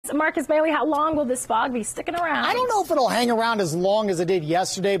Marcus Bailey, how long will this fog be sticking around? I don't know if it'll hang around as long as it did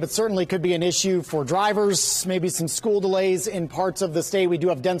yesterday, but certainly could be an issue for drivers, maybe some school delays in parts of the state. We do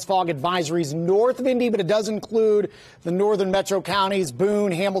have dense fog advisories north of Indy, but it does include the northern metro counties,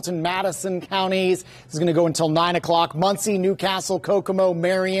 Boone, Hamilton, Madison counties. This is going to go until 9 o'clock. Muncie, Newcastle, Kokomo,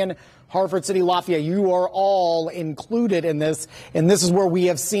 Marion, Hartford City, Lafayette, you are all included in this. And this is where we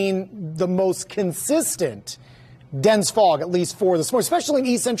have seen the most consistent dense fog, at least for this morning, especially in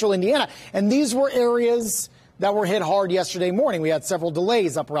east central Indiana. And these were areas that were hit hard yesterday morning. We had several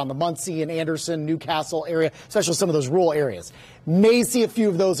delays up around the Muncie and Anderson, Newcastle area, especially some of those rural areas. May see a few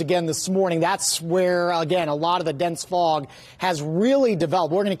of those again this morning. That's where, again, a lot of the dense fog has really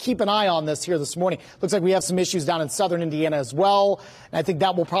developed. We're going to keep an eye on this here this morning. Looks like we have some issues down in southern Indiana as well. And I think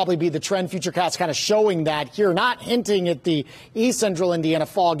that will probably be the trend. Futurecast kind of showing that here, not hinting at the east central Indiana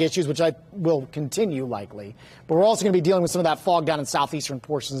fog issues, which I will continue likely. But we're also going to be dealing with some of that fog down in southeastern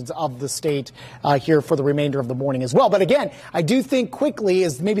portions of the state here for the remainder of the morning as well. But again, I do think quickly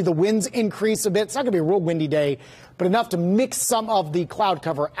as maybe the winds increase a bit, it's not going to be a real windy day, but enough to mix some of the cloud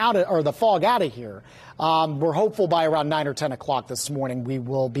cover out of, or the fog out of here. We're hopeful by around 9 or 10 o'clock this morning we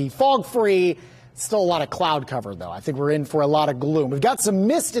will be fog free. Still a lot of cloud cover, though. I think we're in for a lot of gloom. We've got some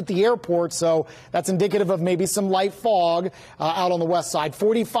mist at the airport, so that's indicative of maybe some light fog out on the west side.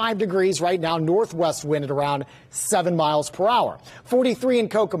 45 degrees right now, northwest wind at around 7 miles per hour. 43 in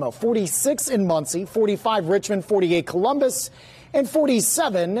Kokomo, 46 in Muncie, 45 Richmond, 48 Columbus, and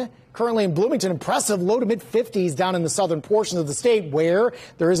 47 currently in Bloomington. Impressive low to mid 50s down in the southern portions of the state where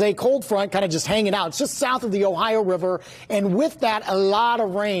there is a cold front kind of just hanging out. It's just south of the Ohio River. And with that, a lot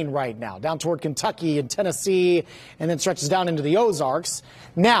of rain right now down toward Kentucky and Tennessee and then stretches down into the Ozarks.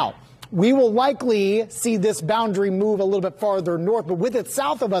 Now, we will likely see this boundary move a little bit farther north, but with it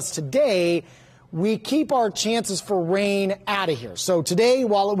south of us today, we keep our chances for rain out of here. So today,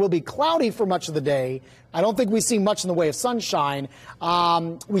 while it will be cloudy for much of the day, I don't think we see much in the way of sunshine.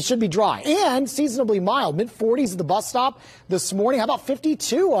 We should be dry and seasonably mild. Mid-40s at the bus stop this morning. How about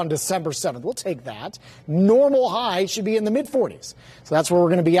 52 on December 7th? We'll take that. Normal high should be in the mid-40s. So that's where we're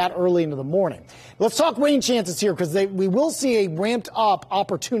going to be at early into the morning. Let's talk rain chances here because we will see a ramped up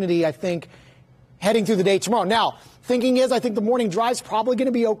opportunity, I think, heading through the day tomorrow. Now, thinking is I think the morning drive's probably going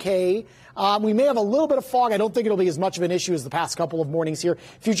to be okay. We may have a little bit of fog. I don't think it'll be as much of an issue as the past couple of mornings here.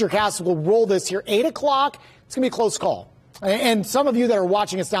 Futurecast will roll this here. 8 o'clock, it's going to be a close call. And some of you that are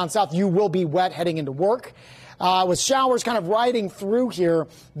watching us down south, you will be wet heading into work. With showers kind of riding through here,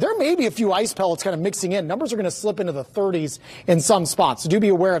 there may be a few ice pellets kind of mixing in. Numbers are going to slip into the 30s in some spots. So do be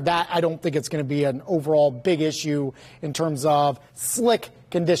aware of that. I don't think it's going to be an overall big issue in terms of slick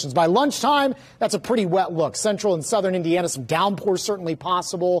conditions. By lunchtime, that's a pretty wet look. Central and southern Indiana, some downpours certainly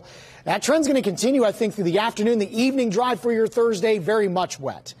possible. That trend's going to continue, I think, through the afternoon. The evening drive for your Thursday, very much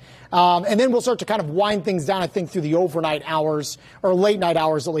wet. And then we'll start to kind of wind things down, I think, through the overnight hours, or late night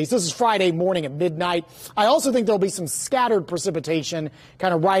hours at least. This is Friday morning at midnight. I also think there'll be some scattered precipitation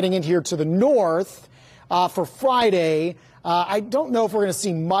kind of riding in here to the north for Friday. I don't know if we're going to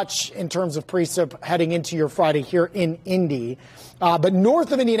see much in terms of precip heading into your Friday here in Indy. But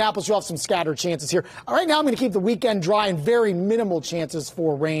north of Indianapolis, you'll have some scattered chances here. Right now, I'm going to keep the weekend dry and very minimal chances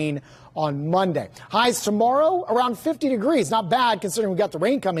for rain on Monday. Highs tomorrow around 50 degrees. Not bad considering we got the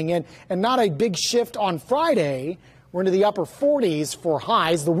rain coming in and not a big shift on Friday. We're into the upper 40s for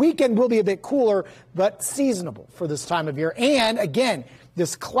highs. The weekend will be a bit cooler, but seasonable for this time of year. And again,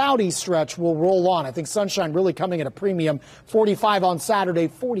 this cloudy stretch will roll on. I think sunshine really coming at a premium. 45 on Saturday,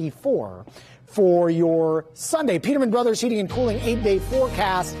 44 for your Sunday. Peterman Brothers Heating and Cooling 8-day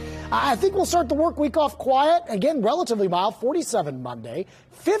forecast. I think we'll start the work week off quiet. Again, relatively mild, 47 Monday,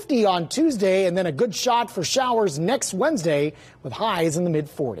 50 on Tuesday, and then a good shot for showers next Wednesday with highs in the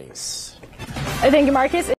mid-40s. Thank you, Marcus.